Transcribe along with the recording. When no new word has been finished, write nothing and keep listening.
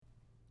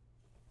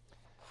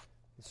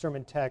The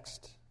sermon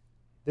text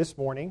this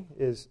morning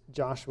is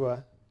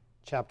Joshua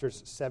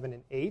chapters 7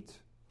 and 8.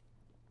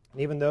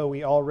 And even though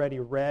we already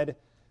read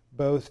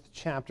both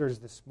chapters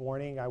this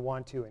morning, I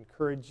want to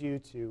encourage you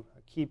to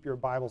keep your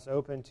Bibles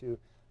open to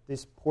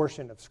this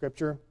portion of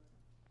Scripture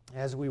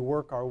as we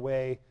work our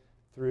way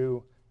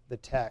through the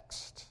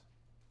text.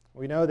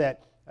 We know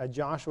that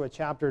Joshua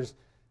chapters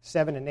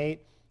 7 and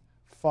 8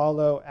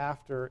 follow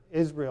after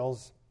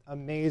Israel's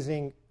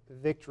amazing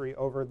victory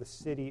over the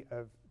city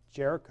of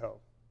Jericho,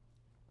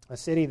 a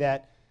city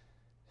that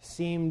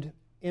seemed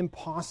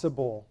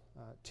impossible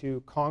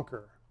to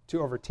conquer,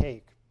 to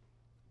overtake.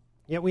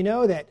 Yet we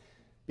know that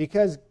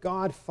because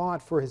God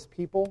fought for his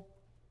people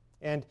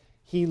and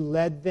he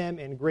led them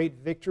in great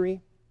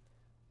victory,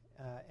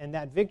 and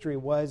that victory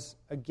was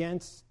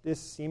against this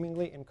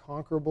seemingly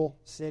inconquerable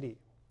city.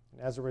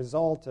 And as a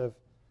result of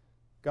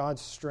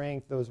God's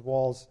strength, those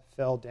walls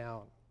fell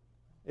down.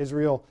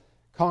 Israel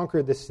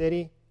conquered the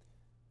city,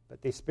 but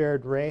they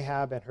spared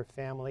Rahab and her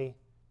family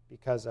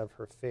because of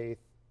her faith,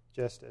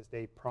 just as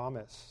they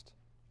promised.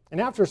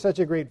 And after such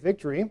a great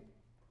victory,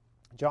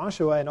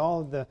 Joshua and all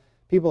of the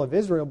people of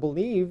Israel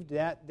believed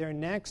that their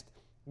next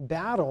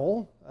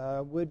battle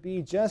would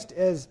be just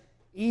as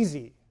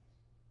easy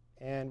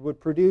and would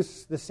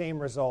produce the same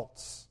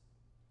results.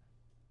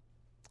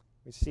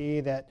 We see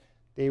that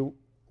they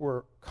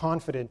were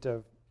confident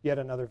of yet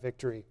another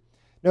victory.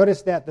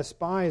 Notice that the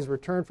spies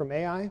returned from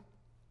Ai,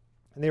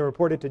 and they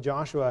reported to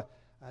Joshua,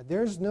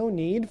 there's no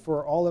need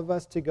for all of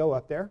us to go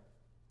up there.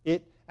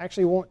 It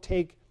actually won't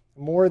take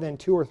more than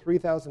 2,000 or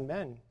 3,000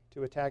 men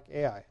to attack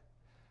Ai.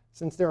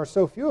 Since there are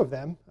so few of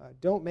them,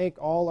 don't make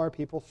all our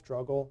people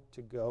struggle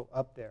to go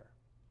up there.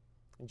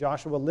 And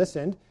Joshua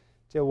listened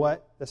to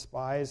what the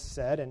spies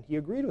said, and he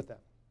agreed with them.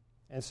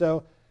 And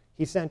so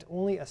he sent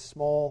only a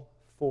small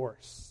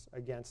force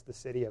against the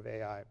city of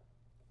Ai.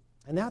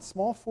 And that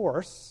small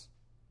force,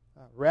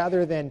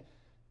 rather than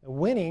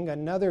winning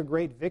another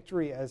great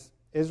victory as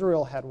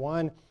Israel had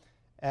won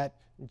at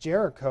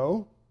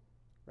Jericho,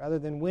 rather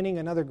than winning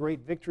another great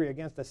victory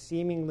against a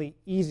seemingly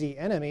easy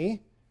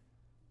enemy,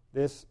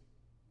 this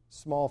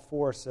small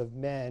force of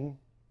men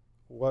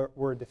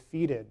were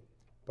defeated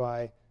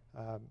by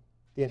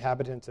the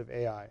inhabitants of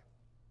Ai.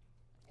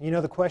 You know,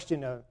 the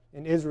question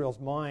in Israel's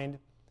mind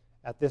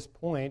at this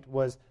point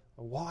was,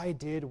 why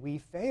did we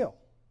fail?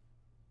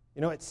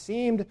 You know, it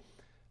seemed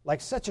like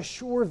such a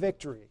sure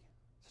victory,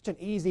 such an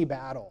easy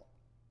battle.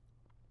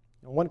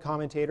 And one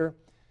commentator,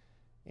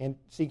 in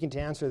seeking to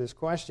answer this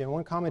question,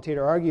 one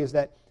commentator argues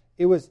that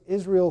it was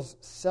Israel's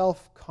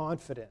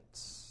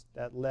self-confidence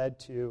that led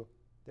to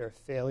their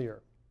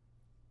failure.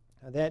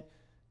 That,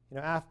 you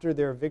know, after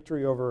their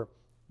victory over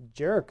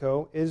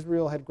Jericho,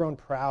 Israel had grown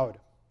proud.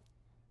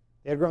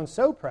 They had grown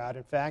so proud,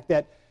 in fact,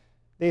 that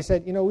they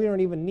said, you know, we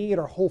don't even need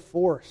our whole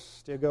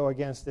force to go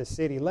against this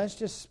city. Let's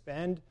just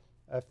spend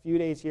a few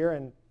days here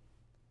and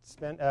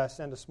send a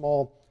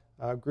small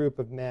group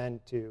of men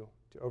to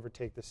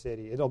overtake the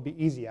city. It'll be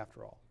easy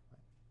after all.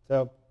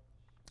 So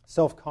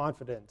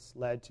self-confidence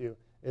led to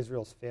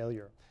Israel's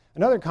failure.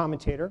 Another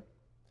commentator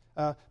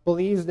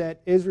believes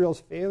that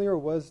Israel's failure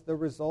was the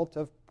result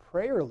of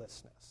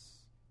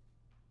prayerlessness.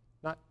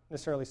 Not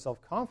necessarily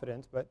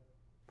self-confidence, but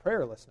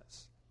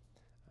prayerlessness.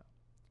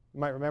 You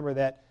might remember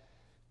that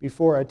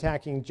before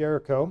attacking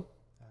Jericho,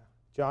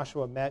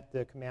 Joshua met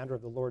the commander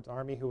of the Lord's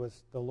army, who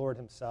was the Lord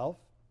himself.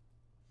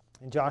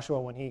 And Joshua,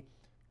 when he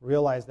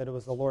realized that it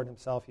was the Lord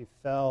himself, he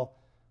fell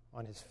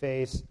on his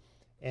face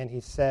and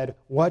he said,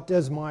 "What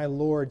does my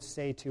Lord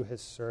say to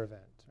his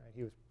servant?" Right?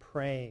 He was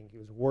praying, he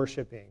was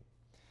worshiping.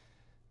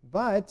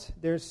 But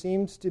there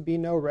seems to be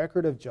no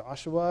record of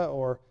Joshua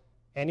or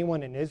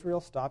anyone in Israel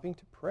stopping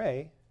to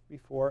pray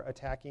before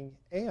attacking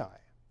Ai.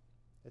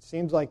 It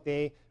seems like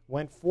they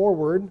went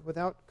forward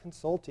without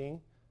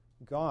consulting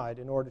God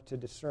in order to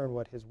discern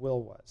what his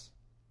will was.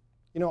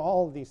 You know,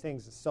 all of these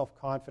things,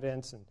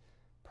 self-confidence and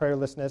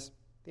prayerlessness,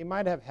 they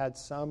might have had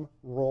some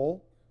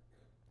role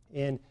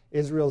in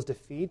Israel's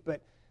defeat,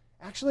 but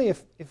actually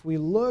if we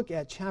look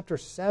at chapter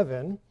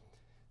 7,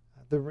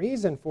 the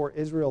reason for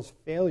Israel's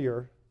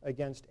failure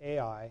against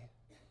Ai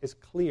is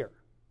clear.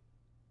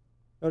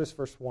 Notice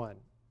verse 1.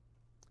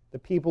 The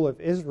people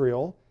of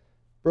Israel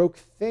broke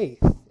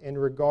faith in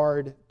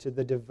regard to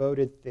the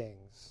devoted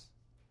things,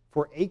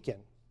 for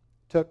Achan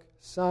took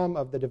some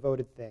of the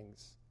devoted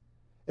things,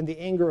 and the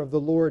anger of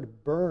the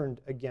Lord burned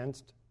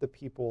against the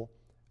people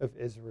of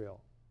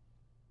Israel.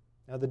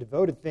 Now, the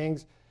devoted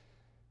things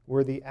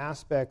were the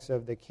aspects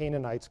of the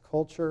Canaanites'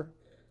 culture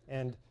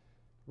and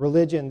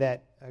religion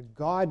that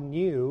God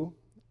knew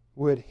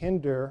would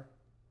hinder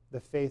the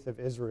faith of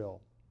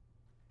Israel.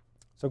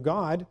 So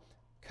God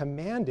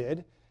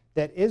commanded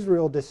that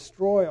Israel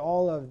destroy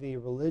all of the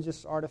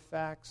religious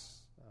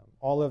artifacts,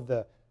 all of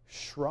the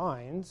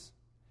shrines,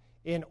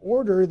 in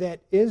order that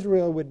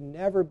Israel would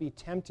never be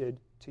tempted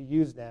to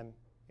use them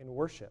in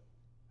worship.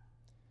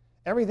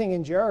 Everything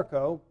in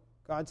Jericho,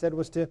 God said,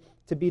 was to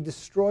be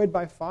destroyed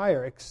by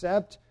fire,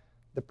 except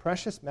the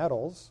precious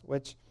metals,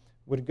 which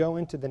would go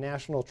into the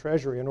national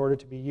treasury in order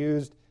to be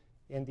used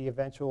in the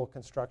eventual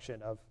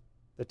construction of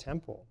the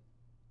temple.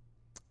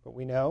 But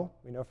we know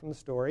from the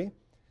story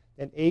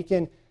that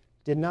Achan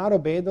did not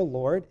obey the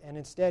Lord, and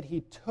instead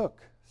he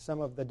took some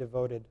of the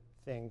devoted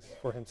things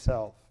for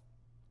himself.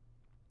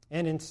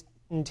 And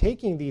in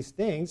taking these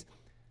things,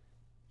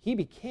 he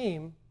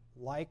became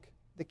like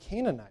the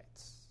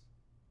Canaanites.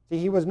 See,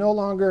 he was no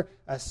longer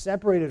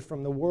separated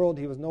from the world.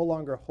 He was no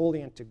longer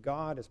holy unto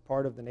God as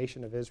part of the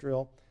nation of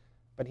Israel,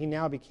 but he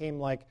now became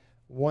like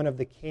one of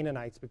the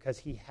Canaanites because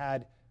he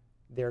had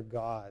their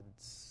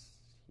gods.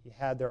 He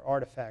had their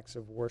artifacts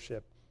of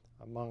worship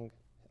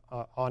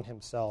on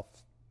himself.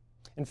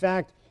 In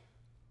fact,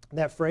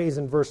 that phrase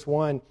in verse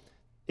 1,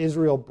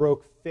 Israel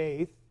broke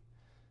faith,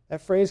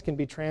 that phrase can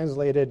be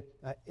translated,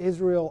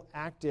 Israel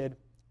acted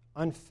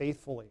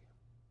unfaithfully.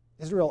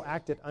 Israel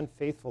acted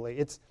unfaithfully.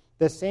 It's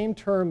the same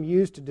term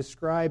used to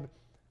describe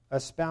a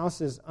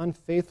spouse's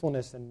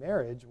unfaithfulness in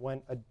marriage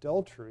when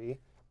adultery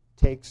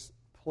takes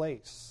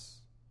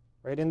place.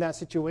 Right? In that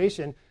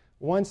situation,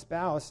 one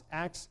spouse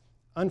acts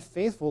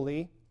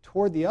unfaithfully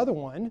toward the other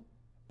one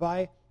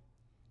by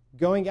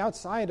going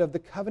outside of the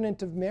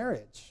covenant of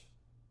marriage.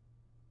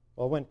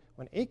 Well, when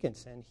Achan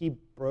sinned, he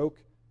broke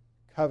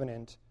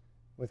covenant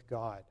with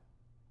God.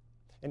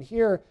 And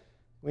here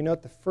we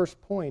note the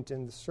first point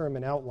in the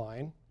sermon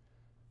outline.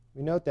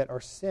 We note that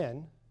our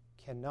sin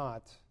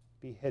cannot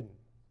be hidden.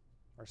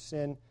 Our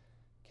sin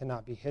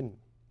cannot be hidden.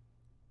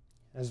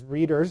 As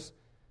readers,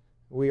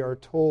 we are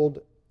told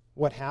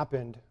what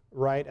happened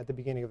right at the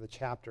beginning of the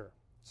chapter.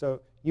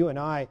 So you and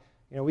I,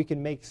 we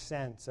can make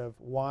sense of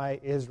why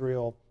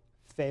Israel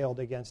failed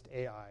against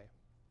Ai.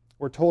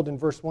 We're told in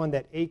verse 1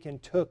 that Achan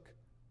took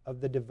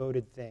of the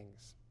devoted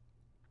things.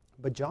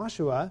 But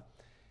Joshua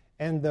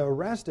and the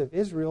rest of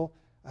Israel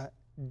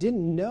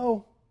didn't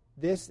know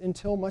this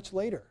until much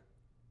later.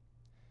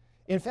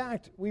 In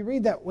fact, we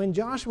read that when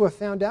Joshua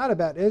found out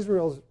about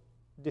Israel's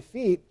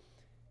defeat,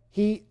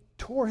 he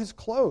tore his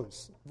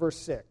clothes, verse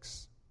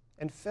 6,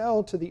 and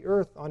fell to the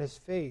earth on his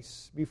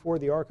face before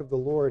the ark of the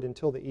Lord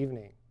until the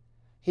evening.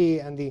 He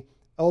and the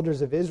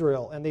elders of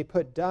Israel, and they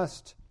put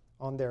dust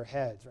on their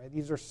heads. Right?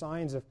 These are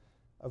signs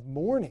of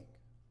mourning,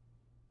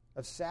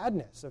 of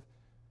sadness, of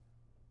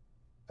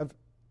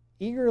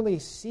eagerly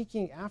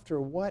seeking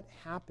after what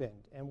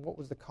happened and what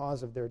was the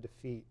cause of their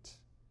defeat.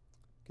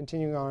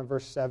 Continuing on in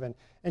verse 7,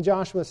 and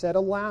Joshua said,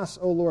 Alas,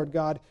 O Lord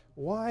God,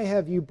 why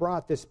have you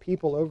brought this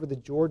people over the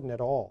Jordan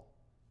at all,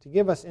 to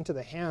give us into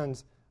the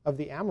hands of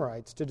the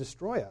Amorites to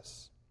destroy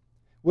us?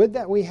 Would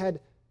that we had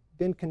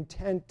been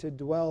content to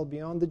dwell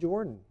beyond the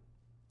Jordan.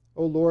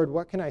 O Lord,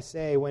 what can I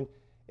say when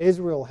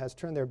Israel has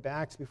turned their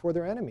backs before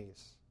their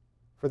enemies?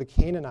 For the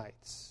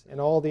Canaanites and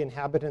all the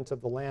inhabitants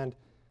of the land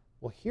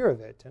will hear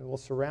of it and will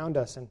surround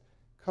us and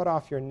cut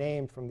off your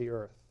name from the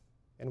earth.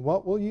 And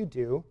what will you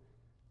do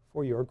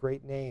for your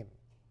great name?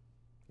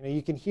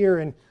 You can hear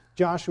in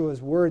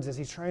Joshua's words as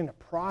he's trying to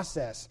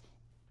process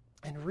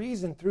and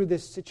reason through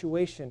this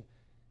situation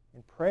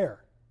in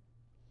prayer.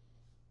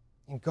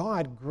 And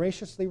God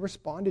graciously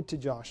responded to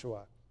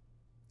Joshua,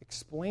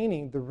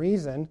 explaining the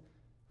reason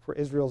for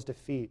Israel's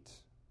defeat.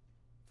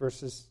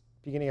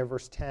 Beginning of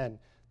verse 10,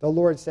 the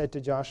Lord said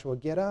to Joshua,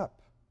 Get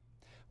up.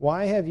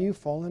 Why have you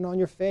fallen on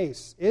your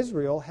face?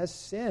 Israel has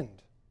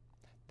sinned.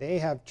 They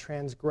have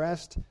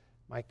transgressed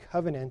my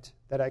covenant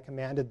that I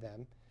commanded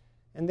them,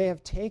 and they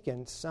have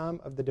taken some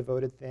of the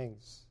devoted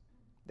things.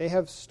 They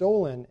have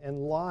stolen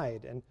and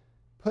lied and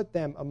put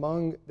them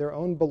among their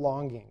own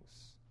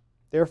belongings.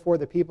 Therefore,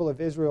 the people of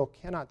Israel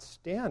cannot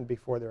stand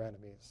before their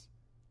enemies.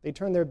 They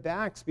turn their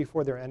backs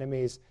before their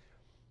enemies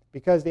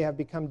because they have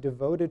become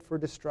devoted for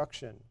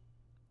destruction.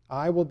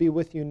 I will be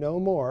with you no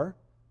more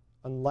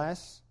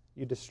unless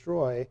you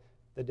destroy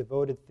the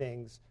devoted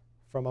things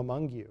from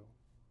among you.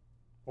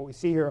 What we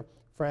see here,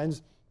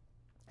 friends,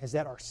 is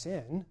that our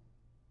sin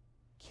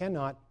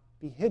cannot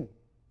be hidden.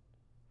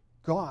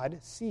 God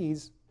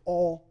sees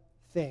all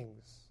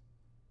things.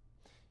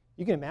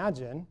 You can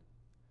imagine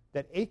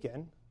that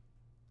Achan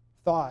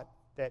thought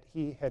that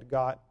he had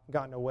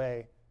gotten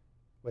away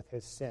with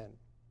his sin.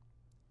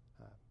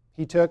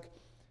 He took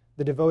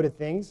the devoted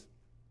things,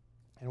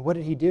 and what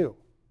did he do?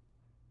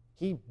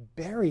 He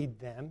buried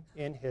them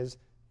in his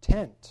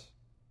tent.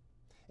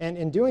 And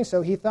in doing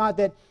so, he thought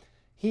that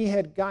he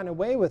had gotten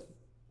away with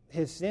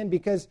his sin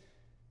because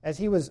as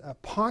he was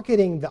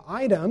pocketing the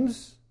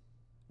items,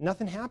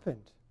 nothing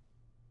happened.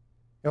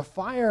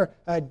 Fire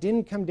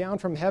didn't come down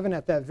from heaven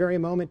at that very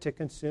moment to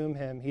consume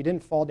him. He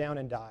didn't fall down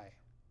and die.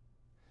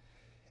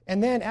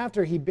 And then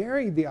after he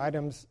buried the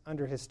items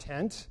under his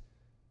tent,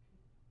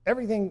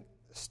 everything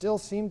still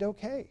seemed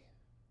okay.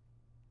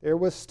 There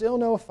was still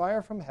no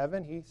fire from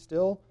heaven. He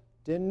still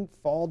didn't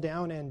fall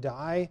down and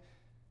die.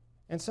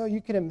 And so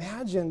you can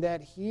imagine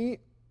that he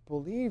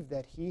believed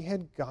that he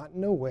had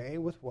gotten away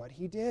with what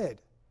he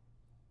did.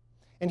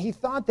 And he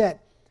thought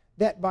that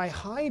by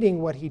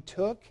hiding what he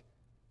took,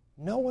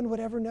 no one would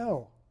ever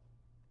know.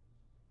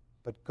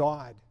 But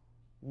God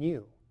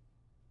knew.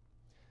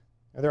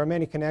 Now, there are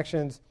many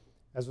connections,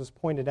 as was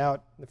pointed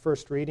out in the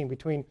first reading,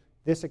 between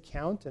this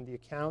account and the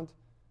account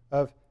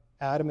of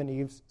Adam and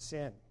Eve's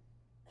sin.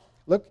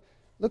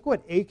 Look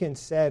what Achan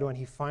said when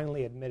he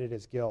finally admitted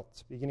his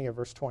guilt, beginning of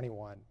verse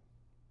 21.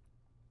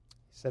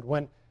 He said,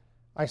 "When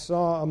I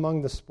saw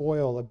among the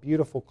spoil a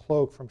beautiful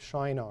cloak from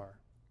Shinar,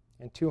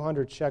 and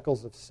 200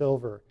 shekels of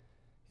silver,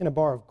 and a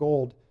bar of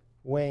gold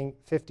weighing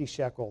 50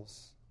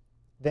 shekels.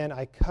 Then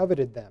I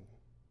coveted them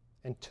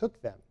and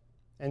took them,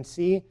 and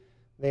see,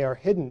 they are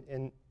hidden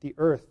in the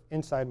earth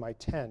inside my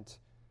tent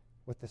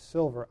with the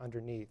silver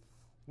underneath."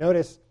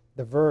 Notice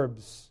the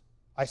verbs: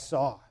 I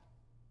saw,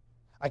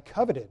 I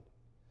coveted,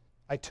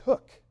 I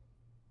took,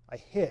 I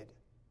hid.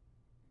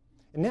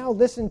 And now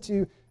listen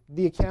to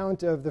the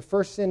account of the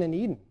first sin in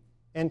Eden,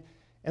 and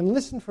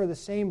listen for the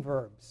same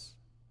verbs.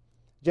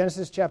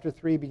 Genesis chapter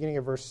 3, beginning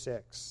of verse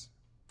 6.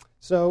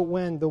 "So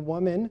when the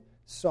woman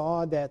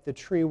saw that the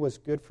tree was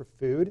good for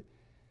food,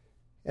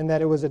 and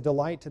that it was a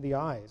delight to the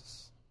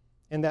eyes,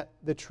 and that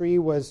the tree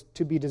was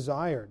to be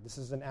desired," this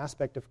is an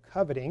aspect of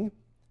coveting,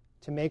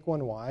 "to make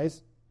one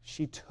wise,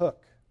 she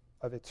took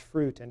of its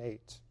fruit and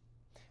ate.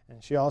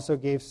 And she also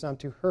gave some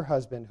to her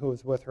husband who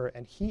was with her,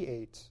 and he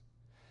ate.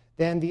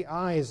 Then the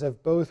eyes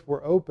of both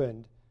were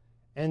opened,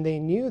 and they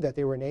knew that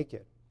they were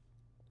naked.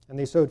 And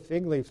they sewed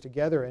fig leaves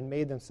together and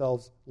made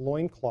themselves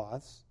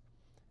loincloths.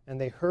 And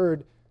they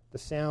heard the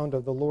sound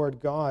of the Lord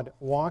God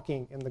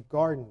walking in the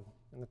garden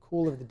in the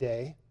cool of the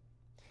day.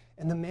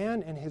 And the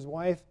man and his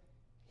wife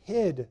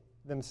hid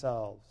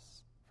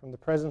themselves from the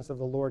presence of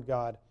the Lord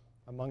God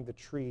among the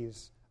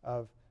trees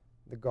of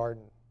the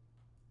garden."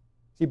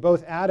 See,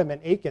 both Adam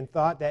and Achan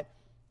thought that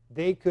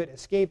they could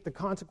escape the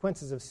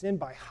consequences of sin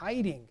by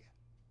hiding.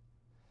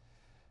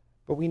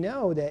 But we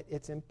know that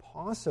it's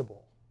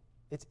impossible.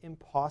 It's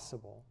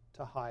impossible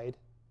to hide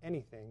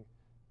anything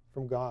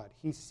from God.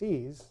 He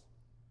sees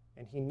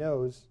and he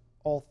knows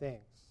all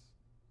things.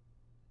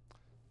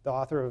 The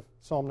author of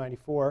Psalm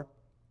 94,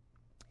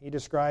 he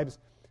describes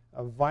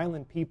a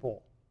violent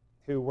people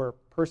who were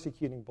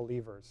persecuting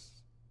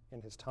believers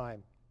in his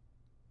time.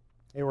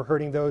 They were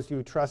hurting those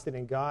who trusted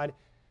in God.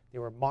 They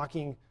were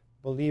mocking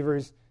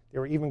believers. They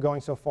were even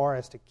going so far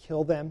as to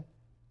kill them.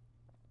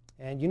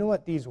 And you know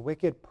what these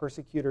wicked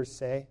persecutors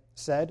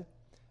said?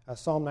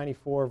 Psalm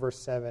 94, verse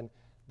 7,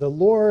 "The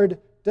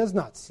Lord does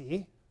not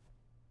see.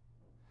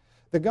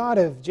 The God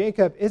of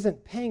Jacob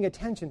isn't paying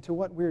attention to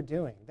what we're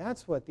doing."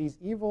 That's what these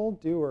evil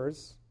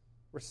doers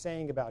were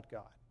saying about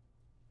God.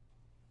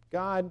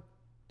 God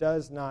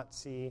does not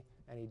see,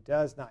 and he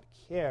does not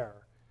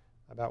care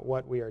about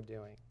what we are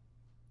doing.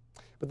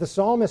 But the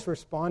psalmist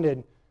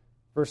responded,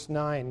 verse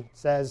 9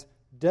 says,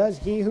 "Does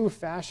he who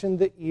fashioned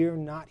the ear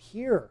not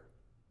hear?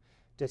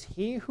 Does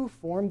he who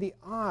formed the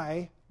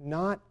eye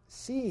not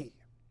see?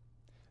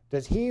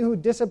 Does he who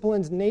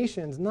disciplines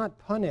nations not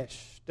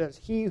punish? Does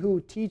he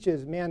who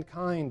teaches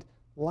mankind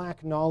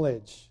lack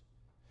knowledge?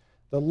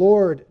 The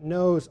Lord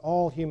knows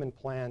all human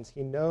plans.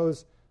 He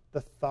knows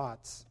the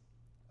thoughts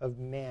of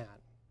man."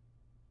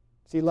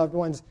 See, loved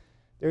ones,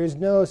 there is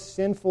no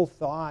sinful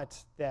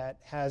thought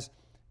that has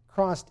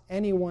crossed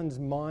anyone's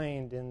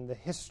mind in the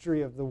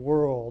history of the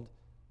world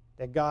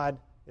that God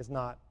is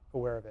not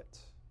aware of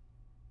it.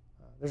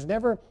 There's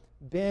never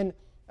been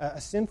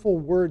a sinful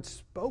word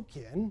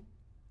spoken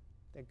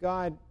that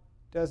God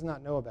does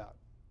not know about.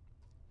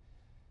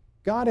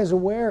 God is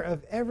aware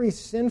of every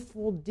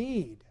sinful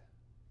deed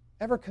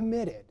ever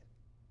committed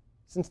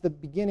since the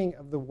beginning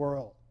of the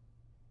world.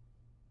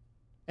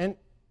 And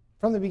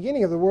from the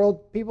beginning of the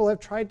world, people have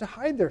tried to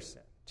hide their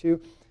sin, to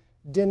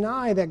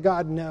deny that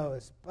God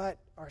knows, but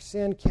our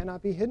sin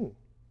cannot be hidden.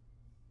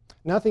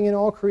 Nothing in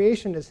all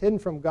creation is hidden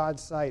from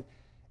God's sight.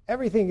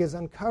 Everything is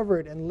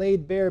uncovered and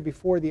laid bare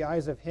before the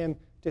eyes of him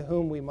to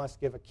whom we must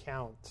give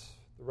account,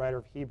 the writer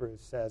of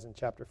Hebrews says in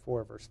chapter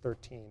 4, verse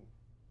 13.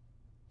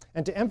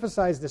 And to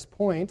emphasize this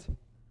point, we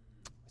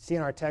see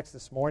in our text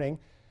this morning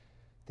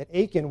that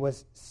Achan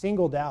was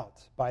singled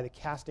out by the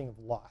casting of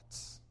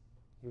lots.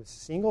 He was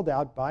singled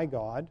out by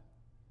God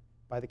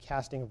by the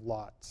casting of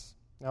lots.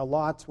 Now,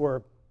 lots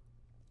were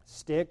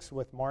sticks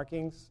with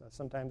markings.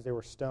 Sometimes they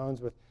were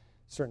stones with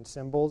certain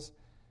symbols.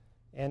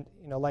 And,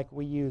 like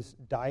we use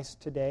dice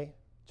today,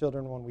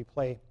 children, when we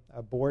play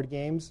board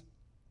games,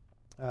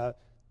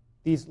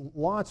 these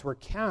lots were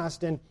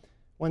cast, and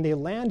when they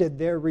landed,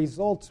 their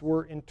results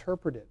were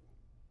interpreted.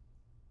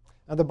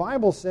 Now, the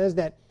Bible says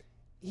that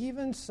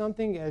even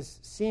something as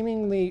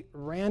seemingly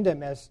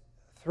random as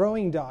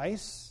throwing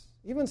dice,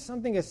 even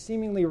something as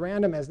seemingly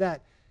random as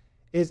that,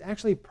 is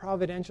actually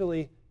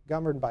providentially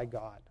governed by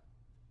God.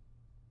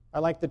 I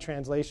like the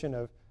translation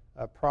of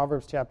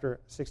Proverbs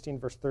chapter 16,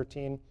 verse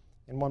 13.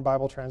 In one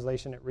Bible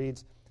translation, it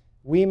reads,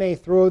 "We may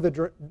throw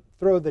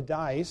the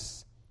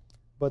dice,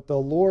 but the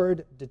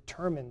Lord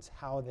determines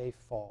how they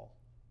fall."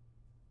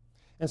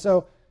 And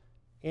so,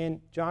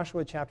 in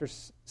Joshua chapter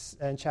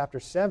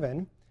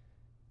 7,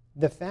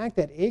 the fact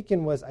that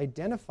Achan was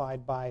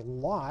identified by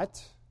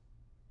Lot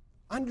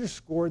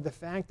underscored the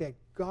fact that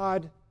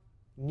God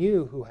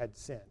knew who had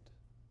sinned.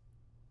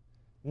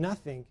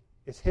 Nothing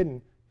is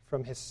hidden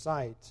from his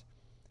sight.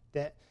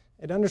 That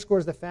it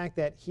underscores the fact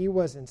that he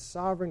was in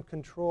sovereign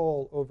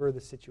control over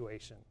the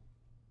situation.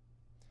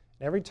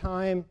 And every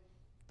time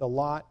the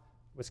lot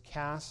was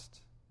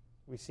cast,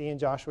 we see in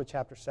Joshua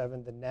chapter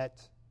 7, the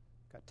net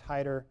got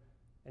tighter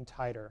and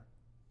tighter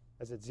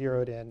as it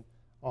zeroed in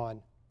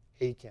on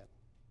Achan.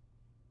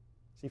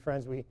 See,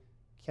 friends, we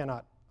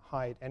cannot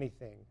hide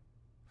anything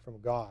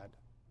from God.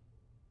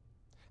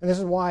 And this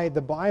is why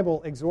the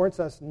Bible exhorts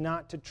us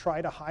not to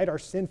try to hide our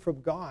sin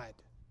from God,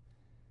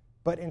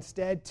 but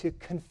instead to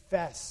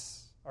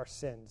confess our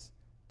sins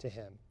to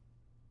Him.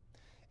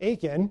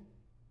 Achan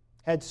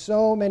had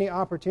so many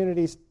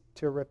opportunities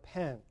to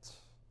repent,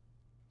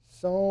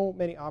 so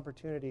many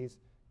opportunities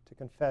to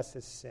confess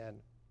his sin.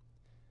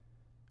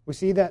 We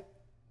see that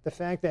the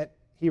fact that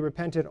he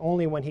repented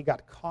only when he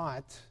got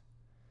caught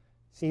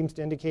seems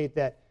to indicate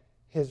that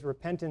his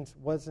repentance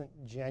wasn't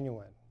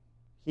genuine.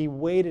 He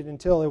waited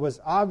until it was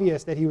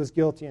obvious that he was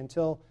guilty,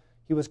 until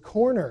he was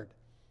cornered,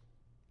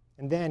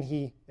 and then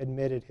he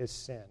admitted his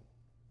sin.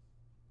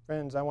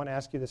 Friends, I want to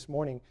ask you this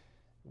morning,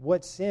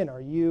 what sin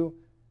are you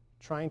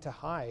trying to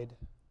hide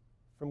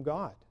from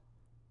God?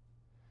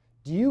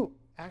 Do you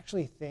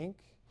actually think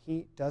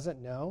He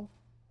doesn't know?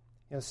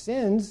 You know,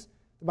 sins,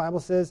 the Bible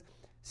says,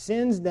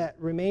 sins that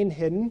remain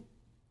hidden,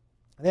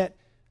 that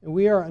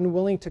we are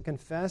unwilling to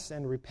confess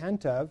and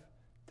repent of,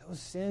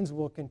 those sins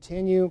will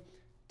continue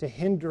to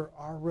hinder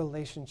our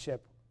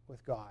relationship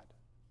with God.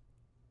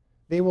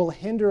 They will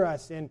hinder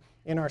us in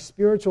our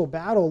spiritual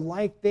battle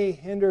like they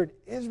hindered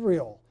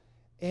Israel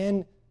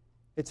in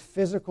its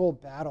physical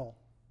battle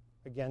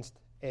against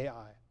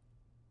Ai.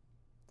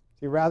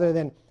 See, rather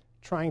than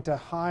trying to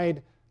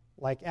hide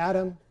like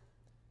Adam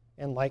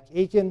and like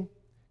Achan,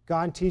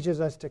 God teaches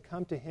us to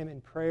come to Him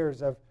in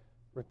prayers of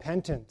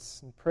repentance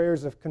and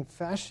prayers of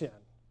confession,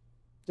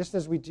 just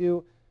as we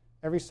do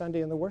every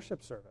Sunday in the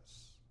worship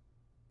service.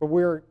 But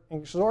we're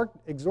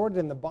exhorted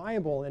in the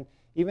Bible and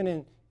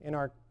even in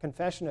our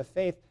confession of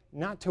faith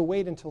not to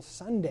wait until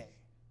Sunday,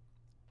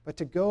 but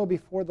to go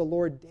before the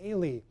Lord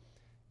daily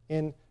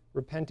in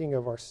repenting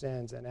of our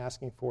sins and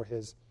asking for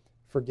His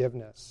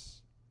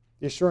forgiveness.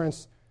 The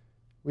assurance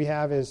we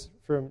have is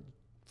from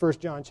 1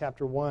 John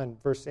chapter 1,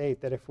 verse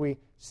 8, that if we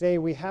say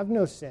we have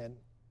no sin,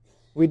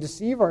 we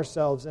deceive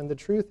ourselves and the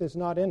truth is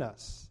not in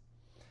us.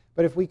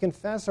 But if we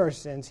confess our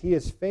sins, He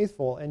is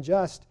faithful and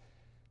just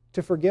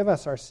to forgive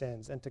us our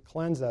sins and to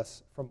cleanse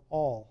us from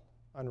all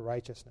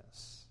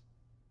unrighteousness.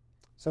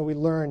 So we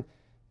learn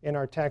in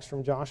our text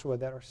from Joshua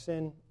that our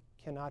sin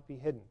cannot be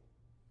hidden.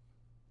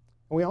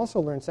 And we also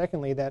learn,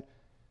 secondly, that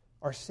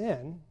our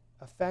sin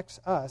affects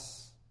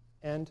us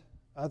and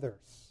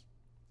others.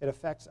 It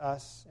affects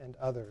us and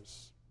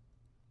others.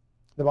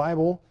 The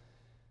Bible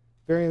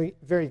very,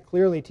 very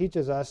clearly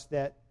teaches us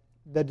that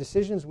the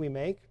decisions we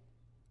make,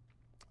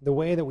 the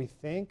way that we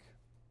think,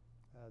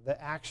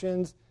 the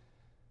actions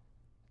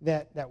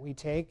that we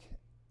take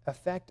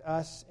affect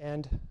us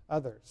and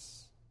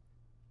others.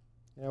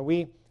 You know,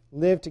 we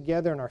live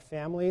together in our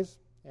families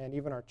and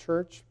even our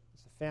church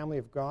as the family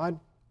of God.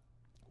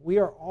 We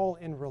are all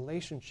in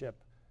relationship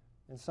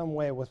in some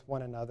way with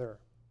one another.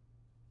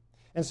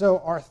 And so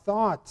our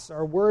thoughts,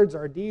 our words,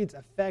 our deeds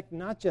affect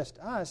not just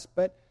us,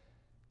 but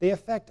they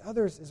affect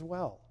others as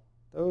well,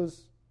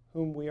 those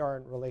whom we are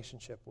in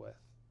relationship with.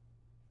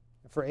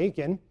 For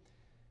Achan,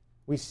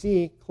 we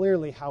see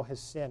clearly how his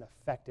sin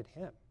affected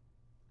him.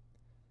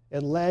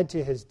 It led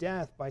to his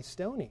death by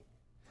stoning.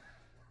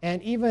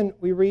 And even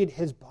we read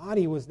his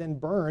body was then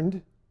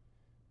burned.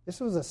 This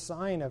was a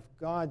sign of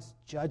God's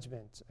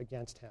judgment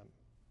against him.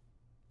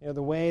 You know,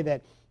 the way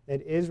that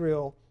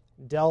Israel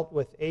dealt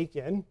with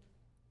Achan,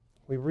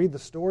 we read the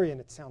story and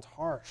it sounds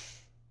harsh.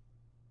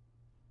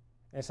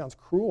 And it sounds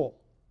cruel.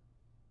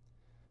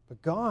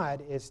 But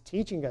God is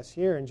teaching us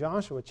here in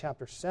Joshua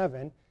chapter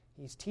 7,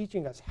 He's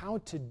teaching us how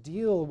to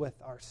deal with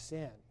our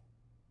sin.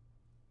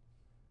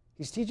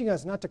 He's teaching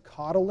us not to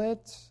coddle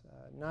it,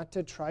 not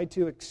to try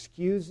to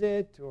excuse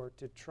it or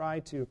to try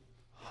to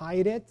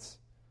hide it.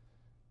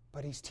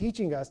 But He's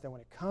teaching us that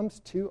when it comes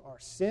to our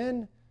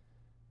sin,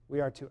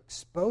 we are to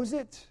expose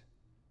it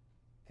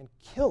and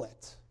kill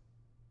it.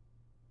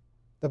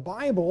 The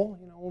Bible,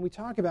 you know, when we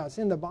talk about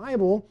sin, the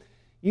Bible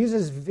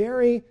uses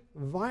very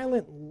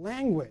violent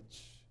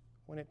language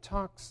when it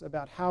talks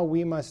about how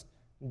we must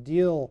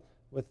deal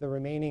with the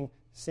remaining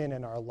sin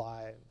in our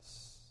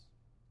lives.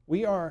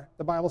 We are,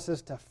 the Bible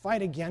says, to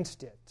fight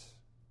against it.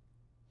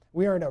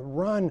 We are to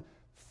run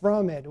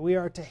from it. We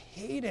are to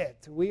hate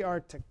it. We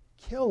are to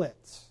kill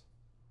it.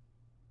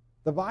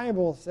 The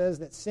Bible says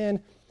that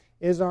sin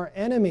is our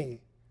enemy.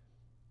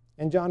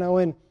 And John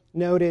Owen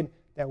noted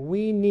that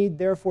we need,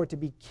 therefore, to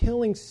be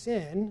killing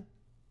sin,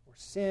 or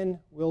sin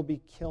will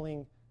be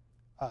killing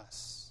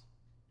us.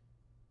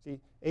 See,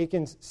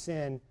 Achan's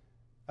sin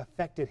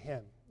affected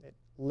him. It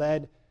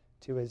led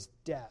to his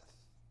death.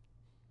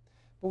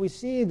 But we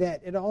see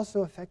that it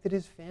also affected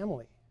his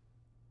family.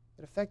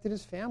 It affected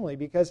his family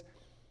because,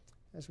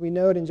 as we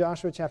note in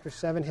Joshua chapter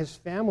 7, his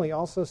family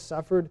also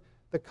suffered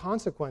the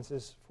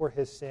consequences for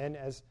his sin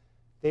as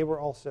they were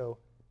also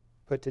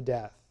put to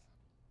death.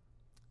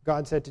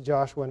 God said to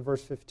Joshua in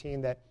verse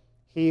 15 that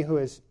he who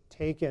is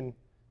taken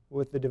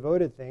with the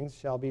devoted things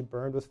shall be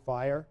burned with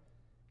fire,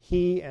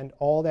 he and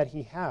all that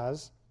he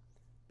has,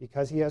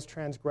 because he has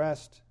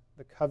transgressed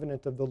the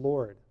covenant of the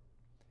Lord,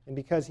 and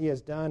because he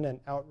has done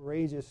an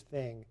outrageous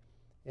thing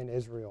in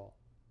Israel.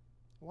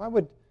 Why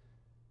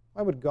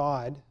would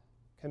God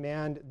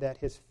command that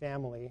his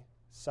family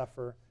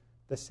suffer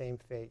the same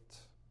fate?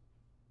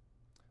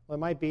 Well, it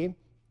might be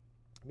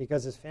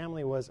because his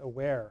family was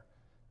aware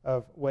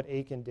of what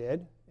Achan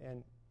did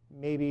and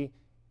maybe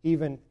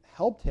even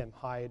helped him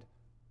hide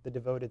the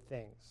devoted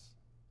things.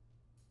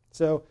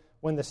 So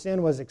when the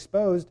sin was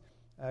exposed,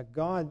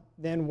 God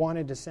then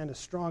wanted to send a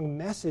strong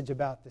message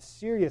about the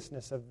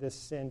seriousness of this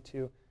sin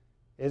to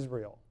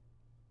Israel.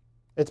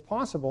 It's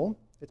possible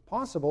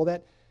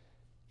that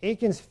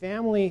Achan's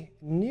family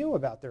knew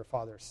about their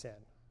father's sin.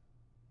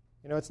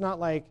 You know, it's not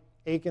like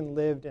Achan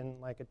lived in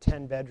like a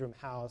 10-bedroom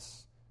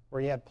house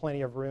where he had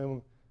plenty of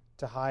room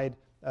to hide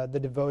the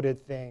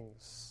devoted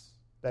things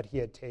that he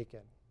had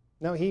taken.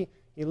 No, he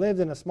lived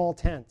in a small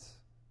tent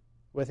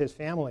with his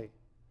family.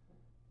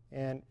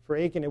 And for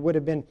Achan, it would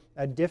have been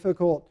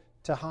difficult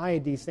to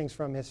hide these things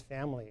from his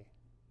family.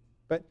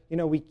 But, you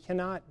know, we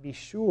cannot be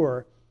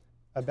sure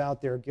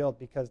about their guilt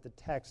because the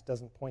text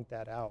doesn't point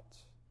that out.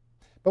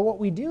 But what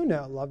we do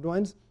know, loved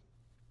ones,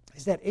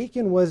 is that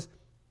Achan was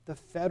the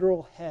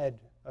federal head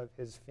of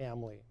his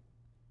family.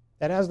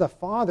 That as the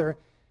father,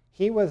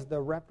 he was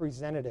the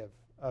representative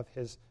of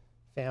his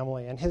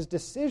family, and his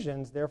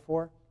decisions,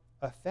 therefore,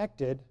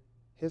 affected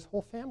his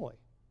whole family.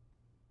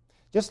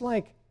 Just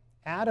like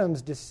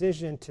Adam's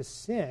decision to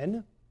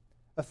sin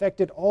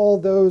affected all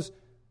those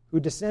who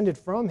descended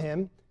from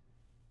him,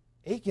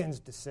 Achan's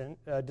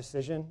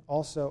decision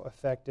also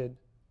affected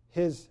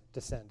his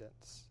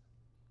descendants.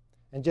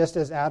 And just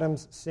as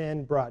Adam's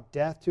sin brought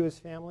death to his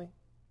family,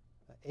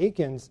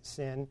 Achan's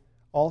sin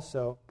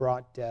also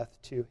brought death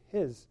to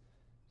his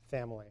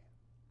family.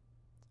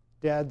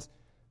 Dads,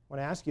 I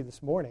want to ask you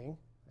this morning,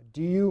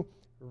 do you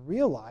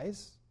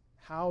realize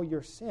how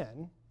your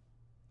sin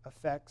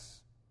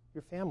affects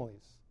your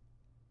families?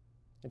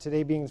 And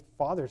today being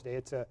Father's Day,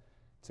 it's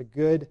a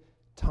good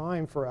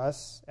time for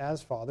us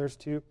as fathers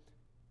to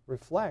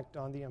reflect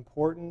on the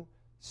important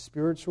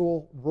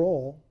spiritual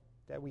role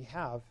that we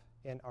have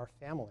in our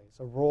families,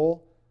 a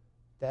role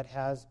that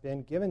has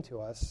been given to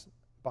us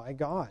by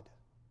God.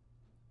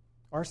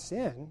 Our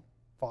sin,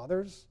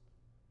 fathers,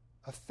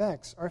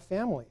 affects our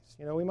families.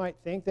 You know, we might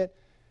think that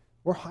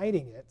we're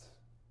hiding it.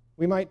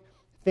 We might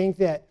think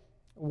that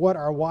what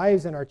our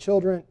wives and our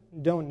children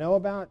don't know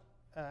about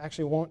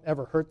actually won't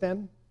ever hurt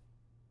them,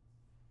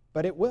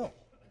 but it will.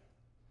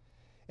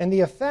 And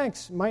the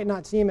effects might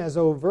not seem as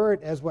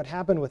overt as what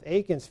happened with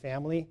Achan's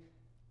family,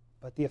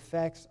 but the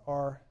effects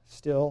are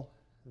still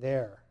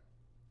there.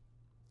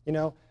 You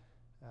know,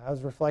 I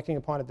was reflecting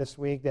upon it this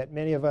week that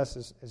many of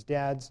us as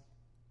dads,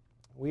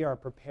 we are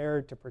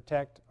prepared to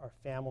protect our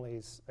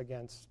families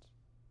against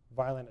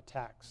violent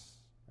attacks.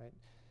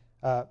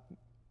 Right?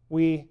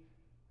 We,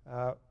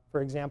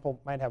 for example,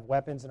 might have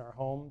weapons in our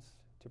homes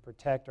to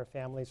protect our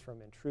families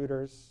from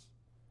intruders.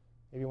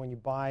 Maybe when you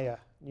buy a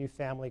new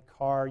family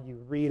car,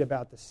 you read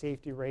about the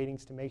safety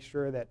ratings to make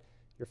sure that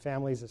your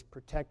family is as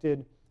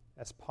protected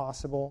as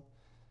possible.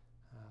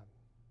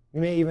 You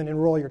may even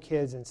enroll your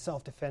kids in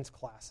self-defense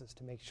classes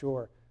to make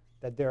sure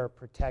that they're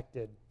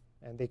protected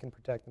and they can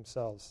protect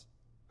themselves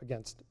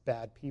against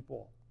bad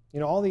people.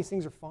 You know, all these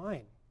things are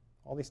fine.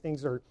 All these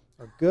things are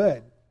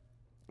good.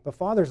 But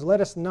fathers,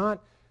 let us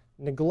not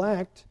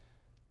neglect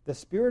the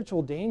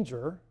spiritual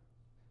danger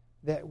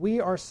that we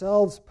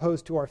ourselves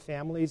pose to our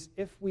families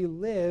if we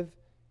live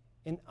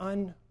in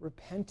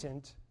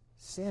unrepentant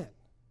sin.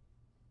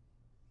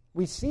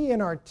 We see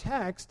in our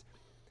text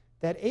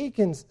that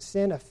Achan's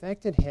sin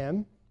affected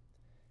him,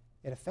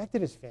 it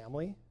affected his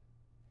family,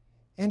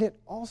 and it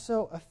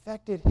also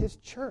affected his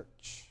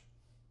church.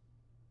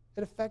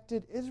 It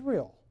affected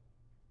Israel.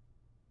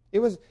 It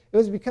was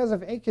because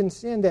of Achan's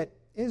sin that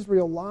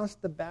Israel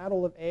lost the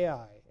battle of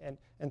Ai,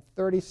 and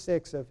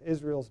 36 of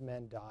Israel's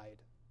men died.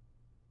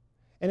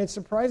 And it's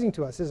surprising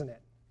to us, isn't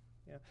it?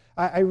 You know,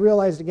 I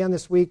realized again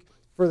this week,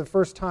 for the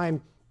first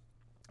time,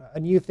 a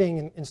new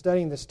thing in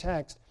studying this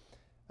text,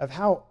 of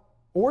how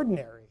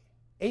ordinary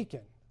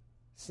Achan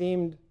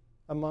seemed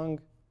among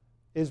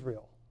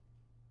Israel.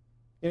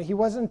 You know, he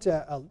wasn't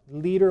a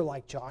leader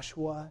like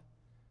Joshua.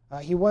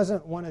 He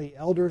wasn't one of the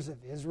elders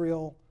of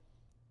Israel.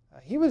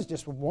 He was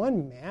just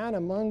one man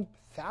among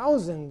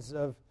thousands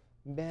of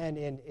men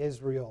in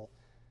Israel.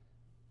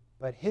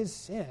 But his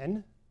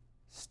sin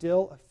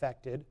still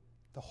affected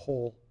the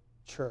whole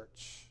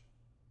church.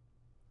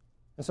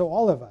 And so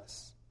all of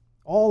us,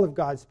 all of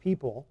God's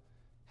people,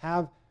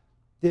 have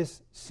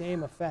this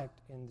same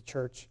effect in the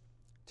church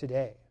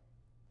today.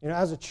 You know,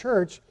 as a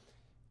church,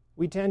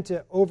 we tend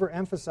to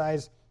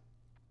overemphasize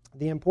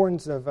the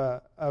importance of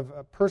a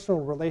personal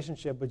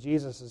relationship with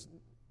Jesus,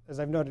 as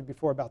I've noted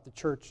before about the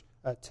church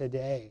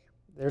today.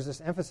 There's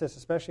this emphasis,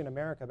 especially in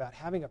America, about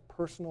having a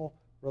personal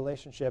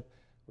relationship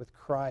with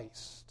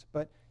Christ.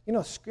 But, you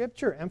know,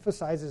 Scripture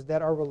emphasizes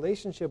that our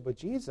relationship with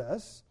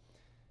Jesus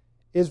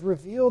is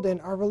revealed in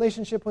our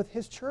relationship with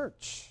His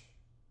church,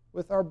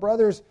 with our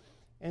brothers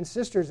and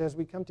sisters as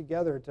we come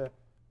together to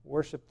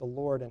worship the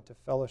Lord and to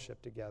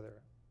fellowship together.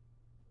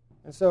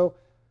 And so,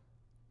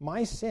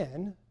 my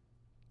sin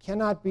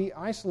cannot be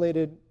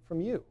isolated from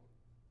you.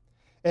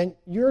 And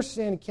your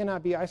sin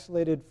cannot be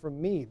isolated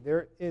from me.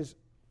 There is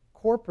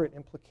corporate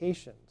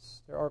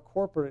implications. There are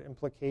corporate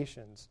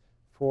implications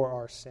for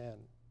our sin.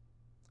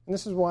 And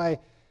this is why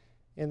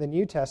in the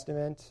New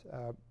Testament,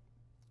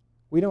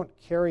 we don't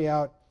carry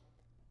out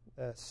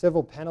a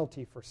civil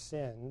penalty for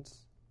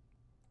sins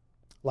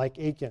like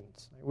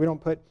Achan's. We don't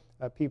put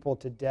people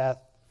to death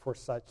for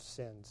such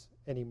sins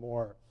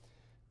anymore.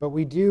 But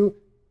we do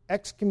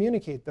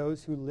excommunicate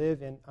those who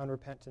live in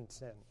unrepentant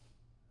sin.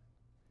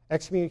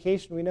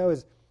 Excommunication, we know,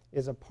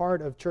 is a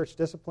part of church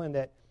discipline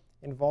that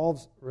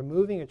involves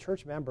removing a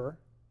church member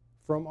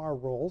from our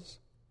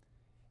rolls.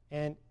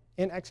 And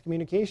in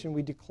excommunication,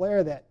 we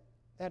declare that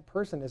that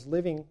person is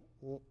living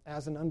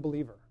as an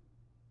unbeliever.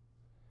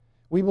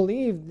 We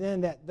believe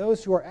then that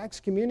those who are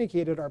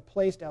excommunicated are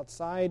placed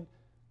outside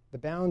the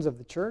bounds of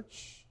the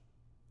church,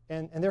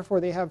 and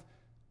therefore they have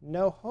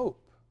no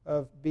hope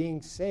of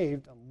being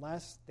saved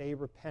unless they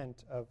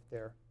repent of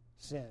their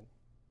sin.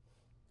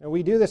 And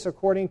we do this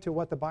according to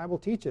what the Bible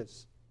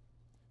teaches,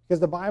 because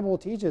the Bible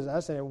teaches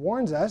us, and it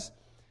warns us,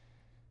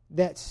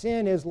 that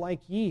sin is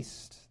like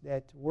yeast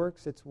that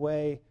works its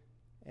way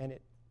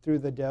through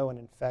the dough and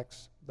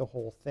infects the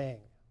whole thing.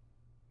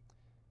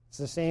 It's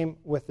the same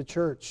with the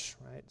church,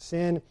 right?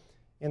 Sin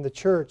in the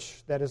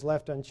church that is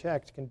left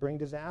unchecked can bring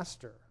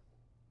disaster.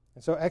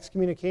 And so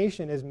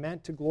excommunication is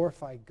meant to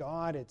glorify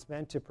God. It's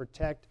meant to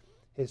protect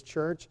His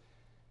church.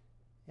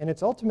 And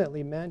it's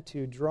ultimately meant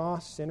to draw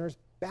sinners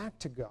back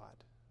to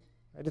God.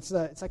 Right? It's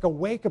like a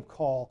wake-up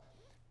call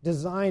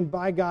designed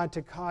by God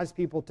to cause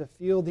people to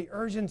feel the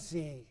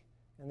urgency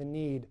and the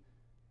need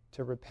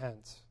to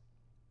repent.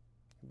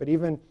 But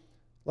even,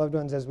 loved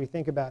ones, as we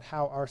think about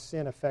how our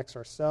sin affects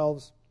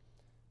ourselves,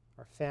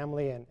 our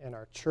family, and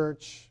our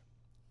church,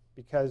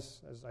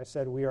 because, as I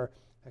said, we are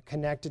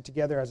connected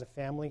together as a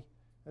family,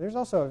 and there's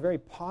also a very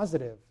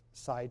positive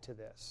side to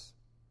this,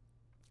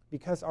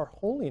 because our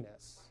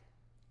holiness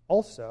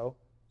also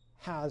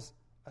has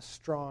a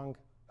strong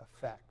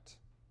effect.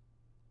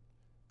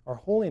 Our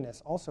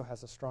holiness also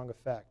has a strong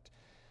effect.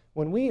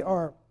 When we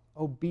are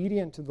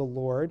obedient to the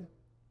Lord,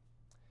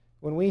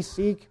 when we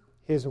seek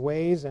His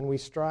ways and we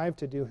strive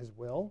to do His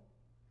will,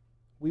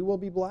 we will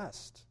be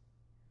blessed.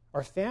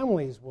 Our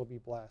families will be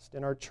blessed,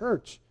 and our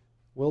church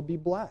will be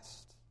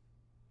blessed.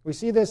 We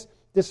see this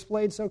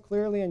displayed so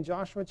clearly in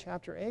Joshua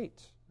chapter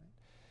 8.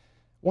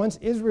 Once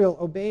Israel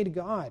obeyed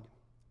God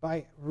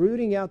by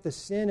rooting out the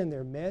sin in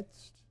their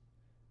midst,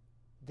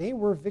 they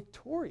were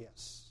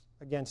victorious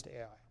against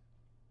Ai.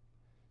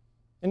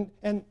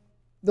 And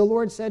the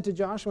Lord said to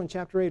Joshua in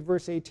chapter 8,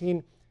 verse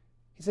 18,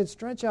 He said,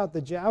 "Stretch out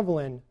the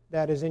javelin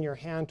that is in your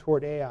hand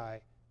toward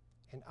Ai,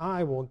 and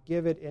I will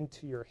give it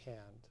into your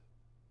hand."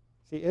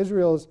 See,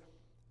 Israel's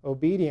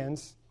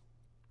obedience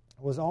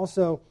was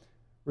also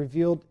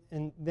revealed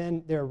in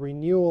then their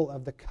renewal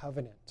of the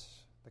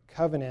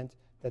covenant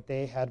that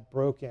they had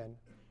broken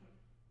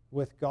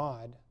with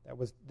God that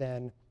was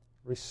then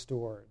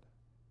restored.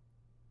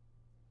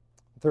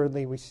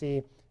 Thirdly, we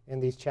see in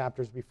these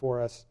chapters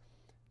before us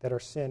that our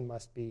sin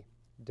must be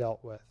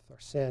dealt with. Our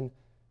sin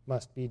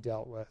must be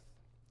dealt with.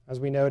 As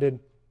we noted,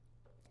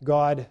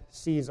 God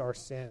sees our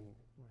sin.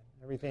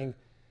 Everything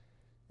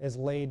is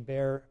laid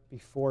bare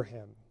before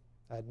Him.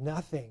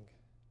 Nothing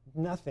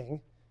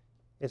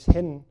is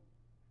hidden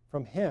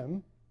from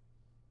Him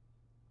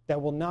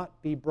that will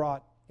not be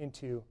brought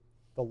into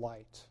the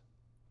light.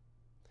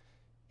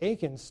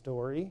 Achan's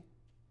story,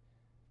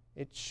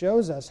 it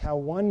shows us how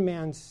one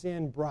man's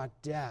sin brought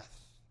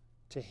death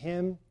to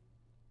him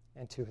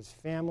and to his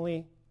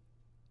family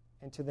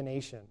and to the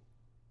nation.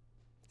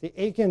 The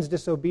Achan's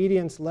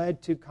disobedience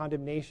led to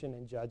condemnation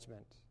and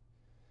judgment.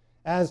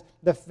 As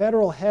the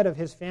federal head of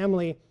his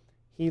family,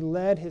 he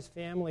led his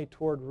family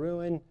toward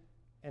ruin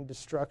and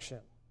destruction,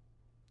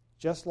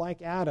 just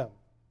like Adam,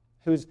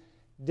 whose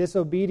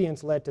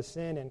disobedience led to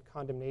sin and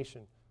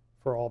condemnation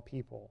for all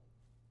people.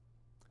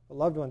 But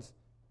loved ones,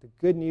 the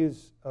good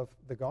news of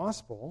the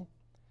gospel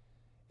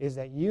is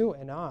that you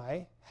and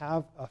I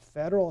have a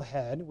federal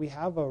head. We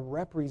have a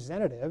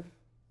representative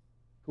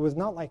who was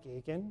not like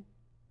Achan,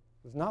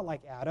 who was not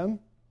like Adam,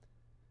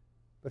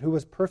 but who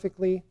was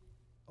perfectly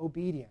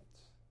obedient.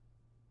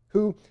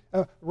 Who,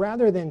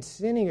 rather than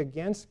sinning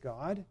against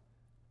God,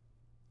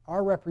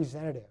 our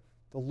representative,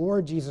 the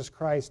Lord Jesus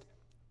Christ,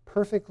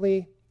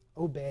 perfectly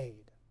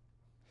obeyed.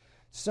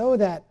 So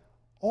that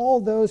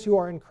all those who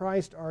are in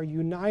Christ are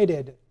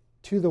united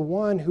to the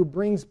one who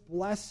brings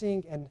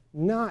blessing and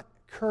not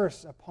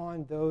curse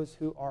upon those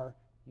who are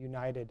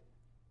united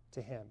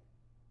to Him.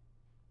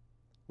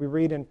 We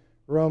read in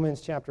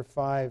Romans chapter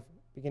 5,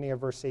 beginning of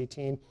verse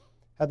 18,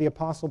 how the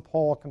Apostle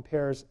Paul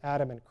compares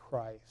Adam and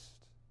Christ.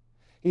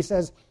 He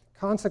says,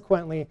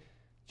 "Consequently,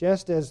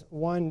 just as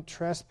one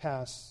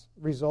trespass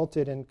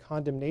resulted in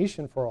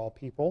condemnation for all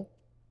people,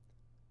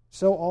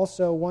 so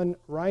also one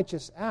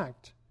righteous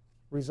act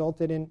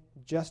resulted in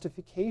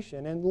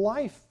justification and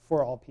life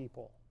for all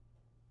people.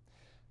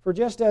 For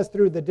just as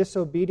through the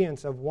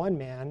disobedience of one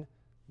man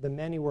the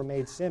many were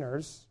made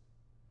sinners,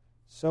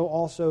 so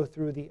also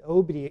through the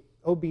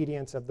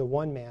obedience of the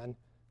one man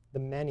the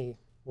many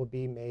will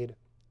be made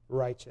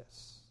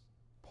righteous.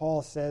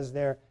 Paul says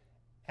there,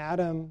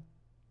 Adam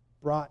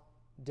brought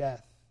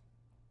death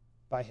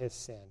by his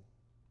sin,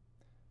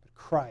 but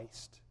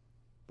Christ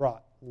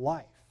brought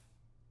life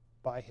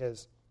by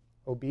his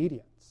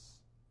obedience.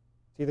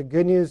 See, the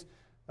good news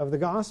of the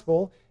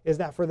gospel is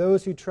that for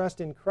those who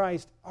trust in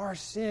Christ, our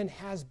sin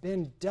has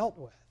been dealt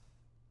with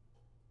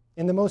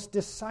in the most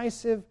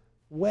decisive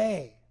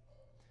way.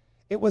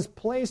 It was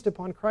placed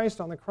upon Christ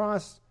on the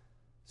cross,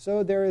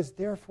 so there is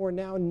therefore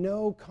now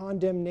no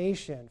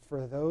condemnation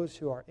for those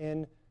who are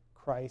in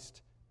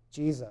Christ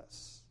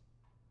Jesus.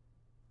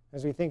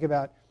 As we think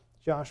about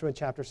Joshua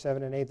chapter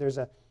 7 and 8, there's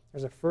a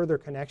further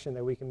connection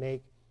that we can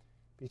make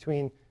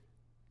between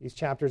these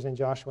chapters in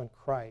Joshua and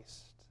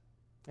Christ.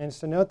 And it's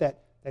to note that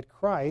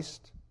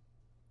Christ,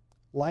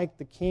 like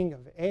the king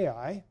of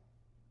Ai,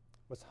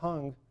 was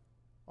hung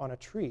on a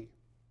tree.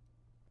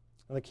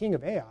 And the king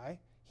of Ai,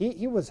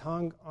 he was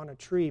hung on a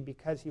tree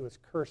because he was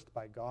cursed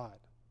by God.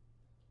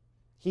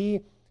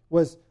 He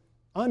was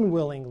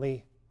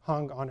unwillingly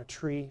hung on a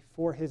tree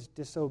for his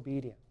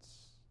disobedience.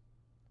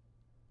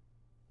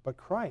 But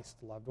Christ,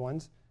 loved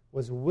ones,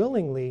 was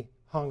willingly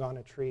hung on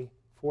a tree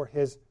for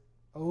his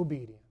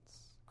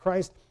obedience.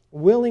 Christ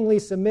willingly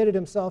submitted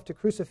himself to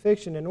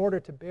crucifixion in order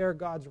to bear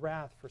God's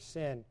wrath for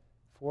sin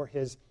for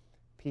his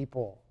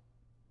people.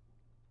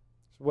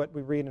 It's what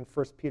we read in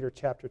 1 Peter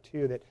chapter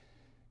 2, that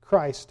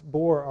Christ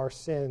bore our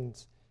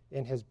sins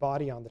in his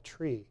body on the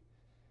tree,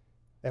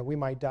 that we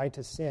might die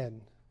to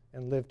sin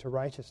and live to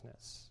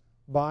righteousness.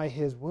 By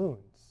his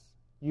wounds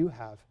you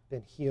have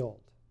been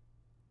healed.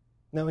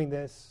 Knowing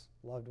this,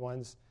 loved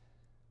ones,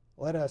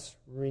 let us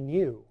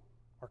renew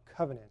our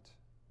covenant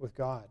with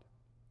God.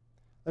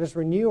 Let us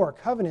renew our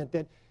covenant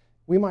that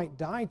we might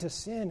die to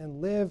sin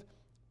and live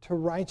to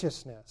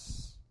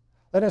righteousness.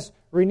 Let us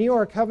renew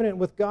our covenant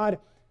with God,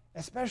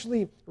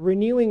 especially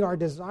renewing our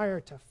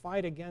desire to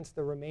fight against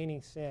the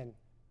remaining sin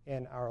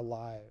in our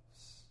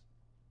lives.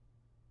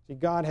 See,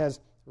 God has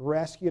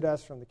rescued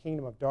us from the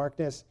kingdom of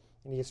darkness,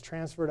 and he has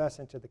transferred us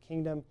into the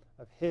kingdom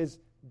of his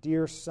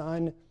dear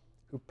Son,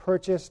 who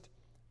purchased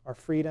our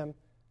freedom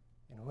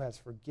and who has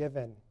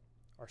forgiven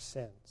our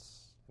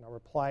sins. And our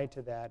reply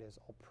to that is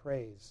all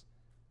praise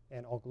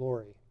and all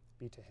glory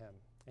be to him.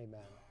 Amen.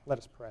 Let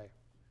us pray.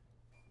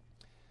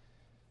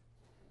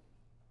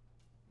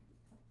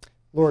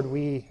 Lord,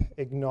 we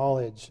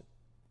acknowledge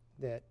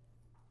that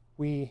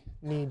we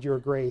need your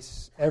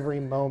grace every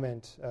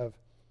moment of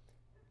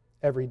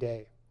every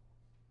day.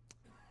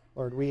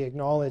 Lord, we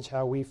acknowledge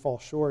how we fall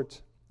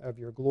short of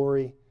your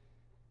glory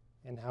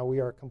and how we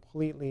are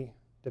completely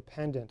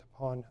dependent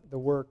upon the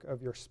work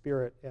of your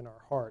Spirit in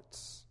our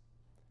hearts,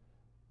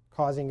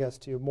 causing us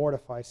to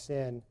mortify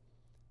sin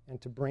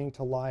and to bring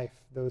to life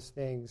those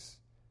things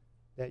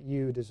that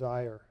you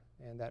desire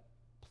and that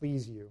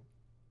please you.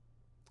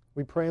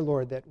 We pray,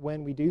 Lord, that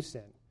when we do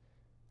sin,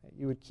 that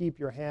you would keep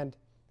your hand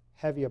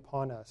heavy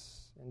upon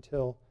us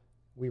until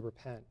we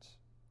repent.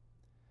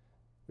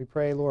 We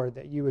pray, Lord,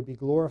 that you would be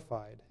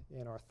glorified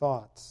in our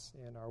thoughts,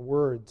 in our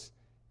words,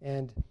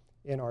 and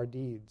in our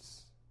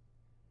deeds,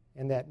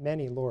 and that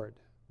many, Lord,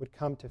 would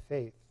come to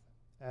faith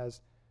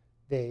as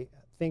they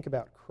think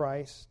about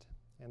Christ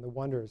and the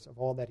wonders of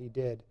all that he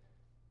did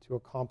to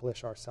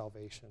accomplish our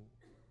salvation.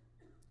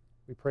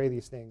 We pray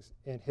these things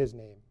in his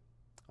name.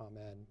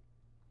 Amen.